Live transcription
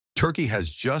Turkey has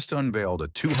just unveiled a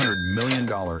 $200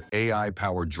 million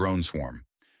AI-powered drone swarm,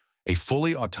 a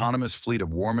fully autonomous fleet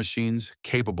of war machines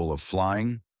capable of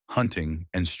flying, hunting,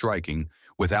 and striking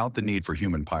without the need for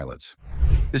human pilots.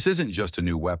 This isn't just a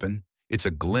new weapon, it's a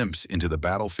glimpse into the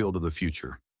battlefield of the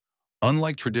future.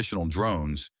 Unlike traditional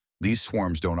drones, these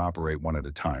swarms don't operate one at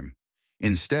a time.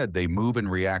 Instead, they move and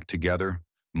react together,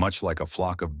 much like a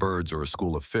flock of birds or a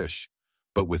school of fish,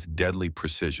 but with deadly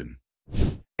precision.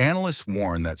 Analysts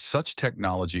warn that such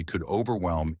technology could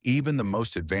overwhelm even the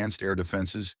most advanced air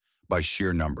defenses by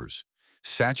sheer numbers,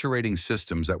 saturating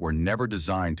systems that were never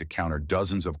designed to counter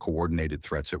dozens of coordinated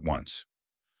threats at once.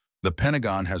 The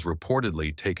Pentagon has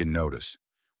reportedly taken notice,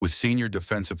 with senior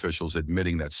defense officials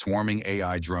admitting that swarming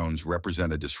AI drones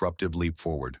represent a disruptive leap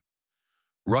forward.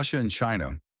 Russia and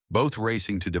China, both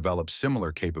racing to develop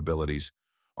similar capabilities,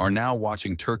 are now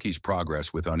watching Turkey's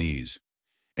progress with unease.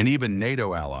 And even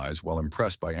NATO allies, while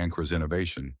impressed by Ankara's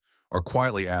innovation, are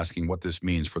quietly asking what this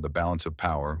means for the balance of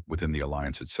power within the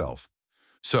alliance itself.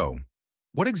 So,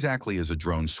 what exactly is a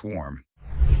drone swarm?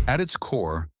 At its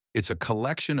core, it's a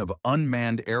collection of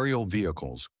unmanned aerial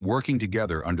vehicles working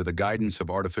together under the guidance of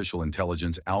artificial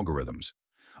intelligence algorithms.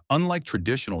 Unlike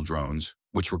traditional drones,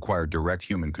 which require direct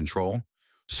human control,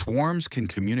 swarms can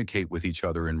communicate with each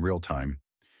other in real time,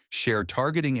 share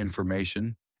targeting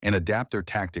information, and adapt their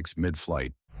tactics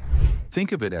mid-flight.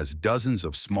 Think of it as dozens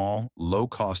of small,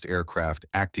 low-cost aircraft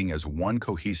acting as one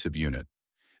cohesive unit.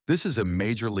 This is a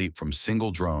major leap from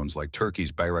single drones like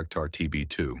Turkey's Bayraktar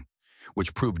TB2,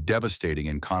 which proved devastating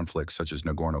in conflicts such as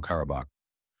Nagorno-Karabakh.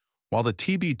 While the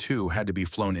TB2 had to be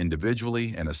flown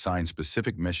individually and assigned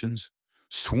specific missions,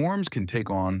 swarms can take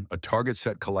on a target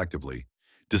set collectively,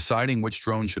 deciding which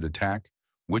drone should attack,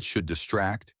 which should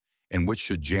distract, and which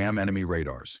should jam enemy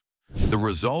radars. The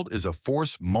result is a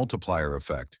force multiplier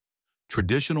effect.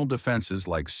 Traditional defenses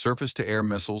like surface-to-air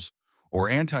missiles or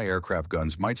anti-aircraft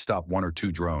guns might stop one or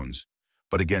two drones,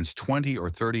 but against 20 or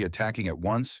 30 attacking at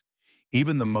once,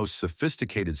 even the most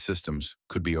sophisticated systems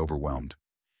could be overwhelmed.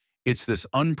 It's this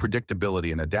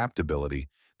unpredictability and adaptability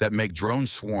that make drone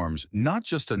swarms not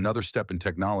just another step in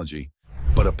technology,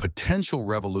 but a potential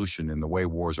revolution in the way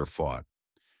wars are fought.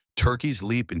 Turkey's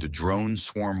leap into drone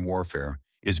swarm warfare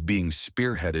is being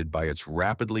spearheaded by its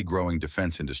rapidly growing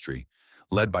defense industry,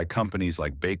 led by companies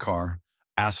like Baykar,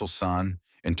 Aselsan,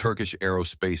 and Turkish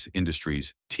Aerospace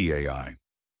Industries (TAI).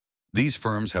 These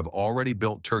firms have already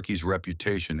built Turkey's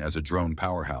reputation as a drone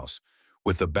powerhouse,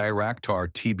 with the Bayraktar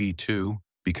TB2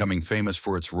 becoming famous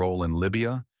for its role in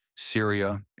Libya,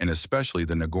 Syria, and especially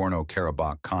the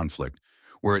Nagorno-Karabakh conflict,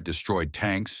 where it destroyed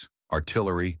tanks,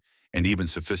 artillery, and even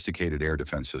sophisticated air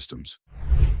defense systems.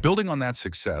 Building on that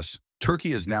success,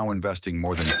 Turkey is now investing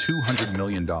more than $200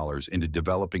 million into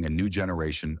developing a new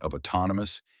generation of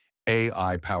autonomous,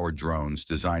 AI-powered drones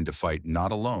designed to fight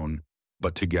not alone,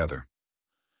 but together.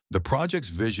 The project's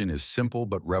vision is simple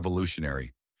but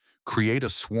revolutionary. Create a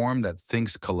swarm that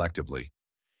thinks collectively.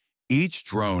 Each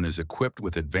drone is equipped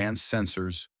with advanced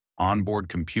sensors, onboard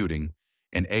computing,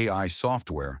 and AI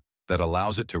software that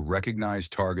allows it to recognize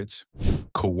targets,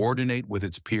 coordinate with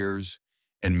its peers,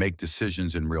 and make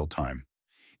decisions in real time.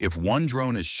 If one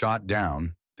drone is shot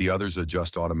down, the others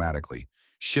adjust automatically,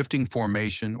 shifting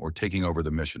formation or taking over the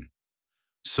mission.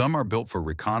 Some are built for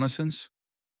reconnaissance,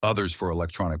 others for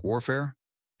electronic warfare,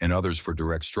 and others for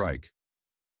direct strike.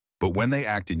 But when they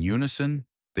act in unison,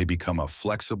 they become a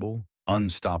flexible,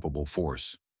 unstoppable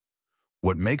force.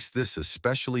 What makes this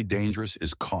especially dangerous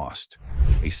is cost.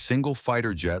 A single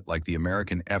fighter jet like the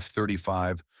American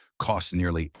F-35 costs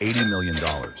nearly $80 million.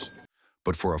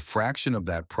 But for a fraction of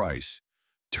that price,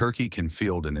 Turkey can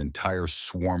field an entire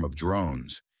swarm of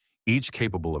drones, each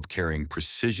capable of carrying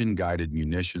precision-guided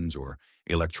munitions or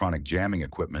electronic jamming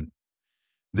equipment.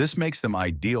 This makes them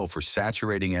ideal for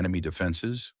saturating enemy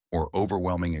defenses or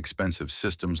overwhelming expensive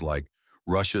systems like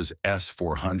Russia's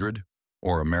S-400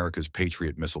 or America's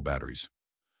Patriot missile batteries.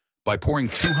 By pouring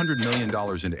 $200 million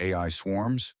into AI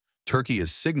swarms, Turkey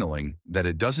is signaling that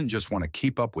it doesn't just want to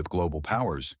keep up with global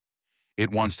powers,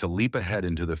 it wants to leap ahead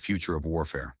into the future of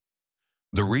warfare.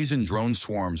 The reason drone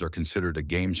swarms are considered a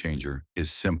game changer is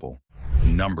simple.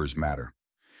 Numbers matter.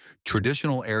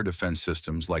 Traditional air defense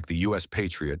systems like the US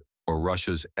Patriot or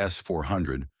Russia's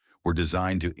S-400 were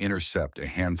designed to intercept a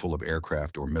handful of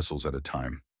aircraft or missiles at a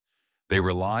time. They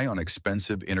rely on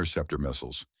expensive interceptor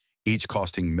missiles, each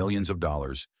costing millions of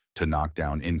dollars to knock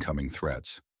down incoming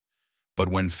threats. But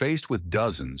when faced with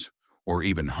dozens, or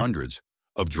even hundreds,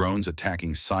 of drones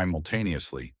attacking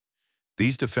simultaneously,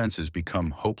 these defenses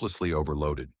become hopelessly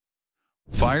overloaded.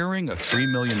 Firing a $3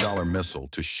 million missile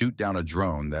to shoot down a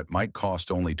drone that might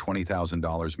cost only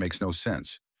 $20,000 makes no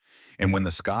sense. And when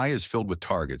the sky is filled with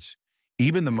targets,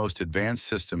 even the most advanced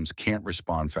systems can't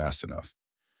respond fast enough.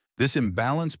 This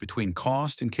imbalance between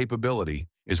cost and capability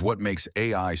is what makes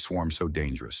AI swarm so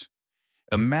dangerous.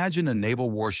 Imagine a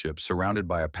naval warship surrounded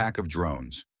by a pack of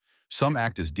drones. Some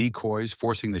act as decoys,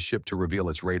 forcing the ship to reveal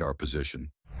its radar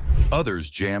position. Others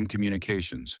jam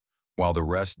communications, while the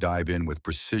rest dive in with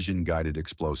precision-guided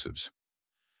explosives.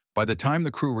 By the time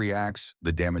the crew reacts,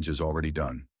 the damage is already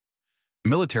done.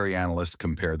 Military analysts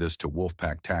compare this to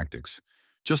wolfpack tactics.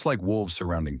 Just like wolves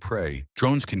surrounding prey,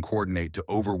 drones can coordinate to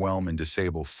overwhelm and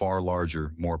disable far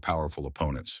larger, more powerful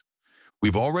opponents.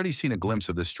 We've already seen a glimpse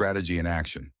of this strategy in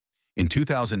action. In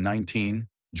 2019,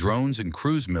 drones and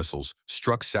cruise missiles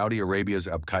struck Saudi Arabia's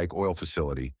Abqaiq oil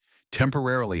facility,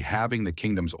 temporarily halving the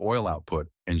kingdom's oil output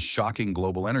and shocking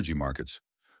global energy markets.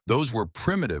 Those were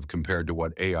primitive compared to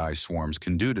what AI swarms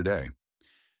can do today.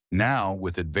 Now,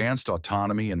 with advanced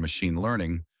autonomy and machine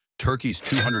learning, Turkey's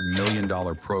 $200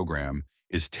 million program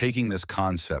is taking this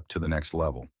concept to the next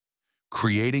level,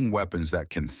 creating weapons that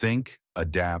can think,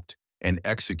 adapt, and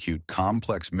execute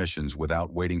complex missions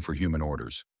without waiting for human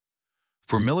orders.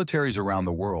 For militaries around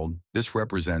the world, this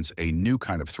represents a new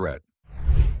kind of threat,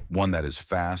 one that is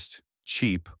fast,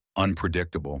 cheap,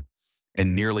 unpredictable,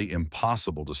 and nearly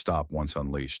impossible to stop once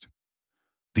unleashed.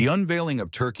 The unveiling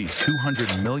of Turkey's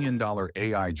 $200 million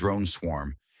AI drone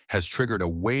swarm has triggered a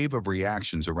wave of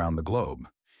reactions around the globe,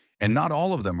 and not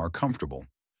all of them are comfortable.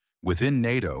 Within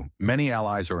NATO, many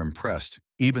allies are impressed,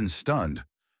 even stunned,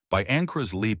 by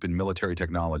Ankara's leap in military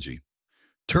technology.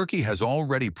 Turkey has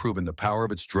already proven the power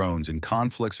of its drones in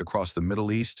conflicts across the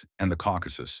Middle East and the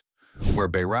Caucasus, where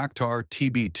Bayraktar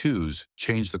TB2s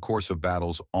changed the course of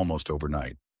battles almost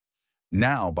overnight.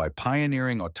 Now, by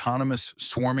pioneering autonomous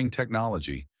swarming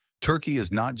technology, Turkey is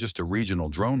not just a regional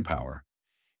drone power.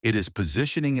 It is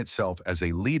positioning itself as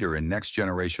a leader in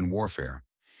next-generation warfare.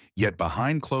 Yet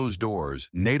behind closed doors,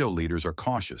 NATO leaders are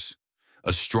cautious.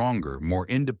 A stronger, more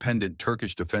independent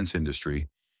Turkish defense industry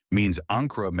means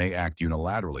Ankara may act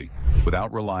unilaterally,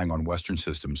 without relying on Western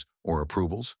systems or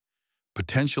approvals,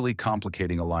 potentially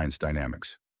complicating alliance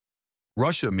dynamics.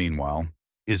 Russia, meanwhile,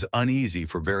 is uneasy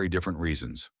for very different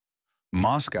reasons.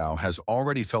 Moscow has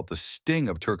already felt the sting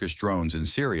of Turkish drones in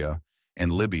Syria and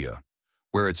Libya,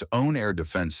 where its own air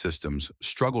defense systems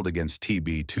struggled against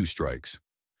TB2 strikes.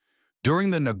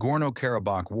 During the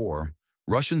Nagorno-Karabakh War,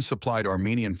 Russian-supplied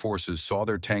Armenian forces saw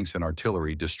their tanks and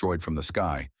artillery destroyed from the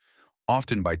sky,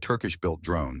 often by Turkish-built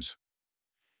drones.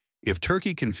 If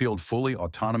Turkey can field fully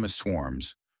autonomous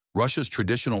swarms, Russia's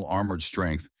traditional armored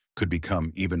strength could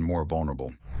become even more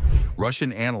vulnerable.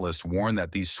 Russian analysts warn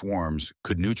that these swarms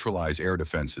could neutralize air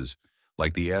defenses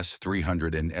like the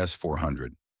S-300 and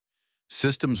S-400,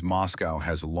 systems Moscow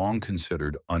has long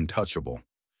considered untouchable.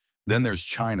 Then there's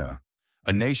China,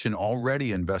 a nation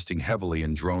already investing heavily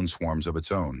in drone swarms of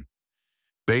its own.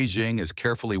 Beijing is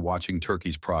carefully watching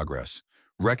Turkey's progress,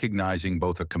 recognizing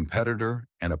both a competitor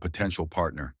and a potential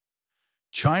partner.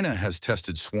 China has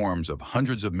tested swarms of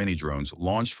hundreds of mini-drones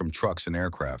launched from trucks and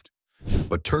aircraft,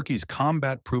 but Turkey's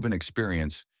combat-proven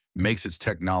experience makes its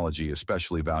technology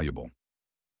especially valuable.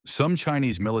 Some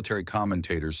Chinese military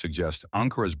commentators suggest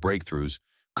Ankara's breakthroughs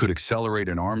could accelerate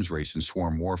an arms race in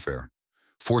swarm warfare,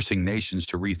 forcing nations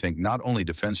to rethink not only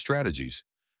defense strategies,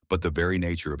 but the very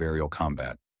nature of aerial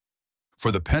combat.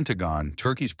 For the Pentagon,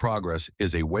 Turkey's progress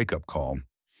is a wake-up call.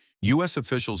 U.S.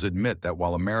 officials admit that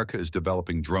while America is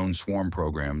developing drone swarm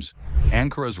programs,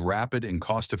 Ankara's rapid and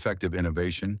cost-effective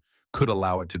innovation could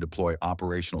allow it to deploy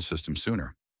operational systems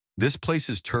sooner. This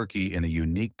places Turkey in a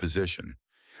unique position,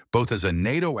 both as a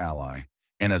NATO ally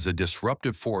and as a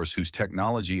disruptive force whose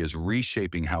technology is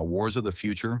reshaping how wars of the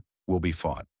future will be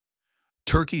fought.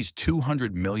 Turkey's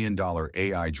 $200 million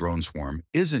AI drone swarm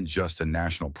isn't just a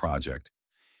national project.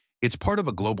 It's part of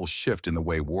a global shift in the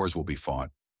way wars will be fought.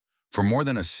 For more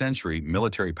than a century,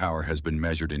 military power has been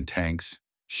measured in tanks,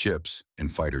 ships,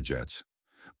 and fighter jets.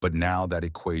 But now that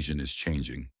equation is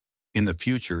changing. In the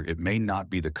future, it may not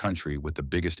be the country with the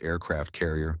biggest aircraft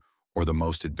carrier or the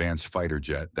most advanced fighter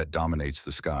jet that dominates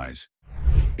the skies.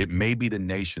 It may be the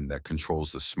nation that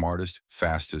controls the smartest,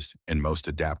 fastest, and most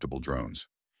adaptable drones.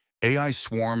 AI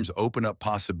swarms open up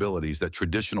possibilities that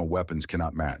traditional weapons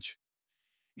cannot match.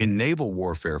 In naval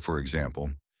warfare, for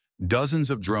example, dozens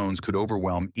of drones could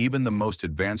overwhelm even the most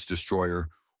advanced destroyer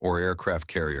or aircraft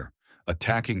carrier,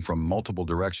 attacking from multiple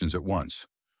directions at once.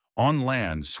 On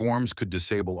land, swarms could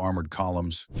disable armored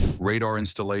columns, radar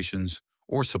installations,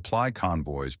 or supply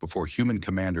convoys before human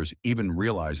commanders even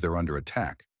realize they're under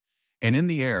attack. And in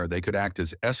the air, they could act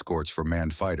as escorts for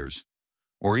manned fighters,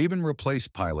 or even replace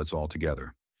pilots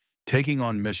altogether, taking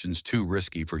on missions too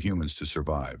risky for humans to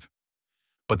survive.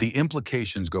 But the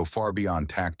implications go far beyond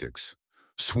tactics.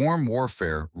 Swarm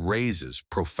warfare raises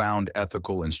profound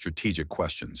ethical and strategic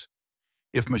questions.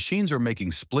 If machines are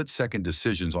making split-second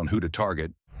decisions on who to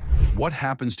target, what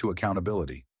happens to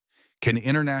accountability? Can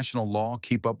international law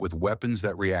keep up with weapons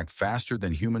that react faster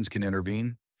than humans can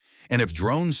intervene? And if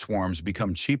drone swarms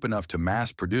become cheap enough to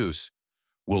mass produce,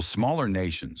 will smaller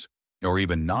nations, or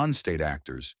even non-state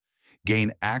actors,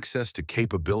 gain access to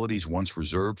capabilities once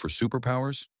reserved for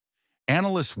superpowers?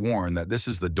 Analysts warn that this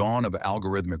is the dawn of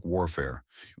algorithmic warfare,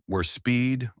 where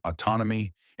speed,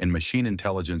 autonomy, and machine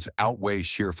intelligence outweigh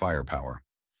sheer firepower.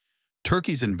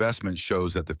 Turkey's investment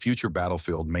shows that the future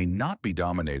battlefield may not be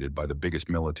dominated by the biggest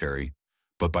military,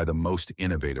 but by the most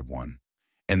innovative one.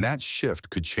 And that shift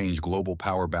could change global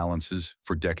power balances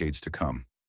for decades to come.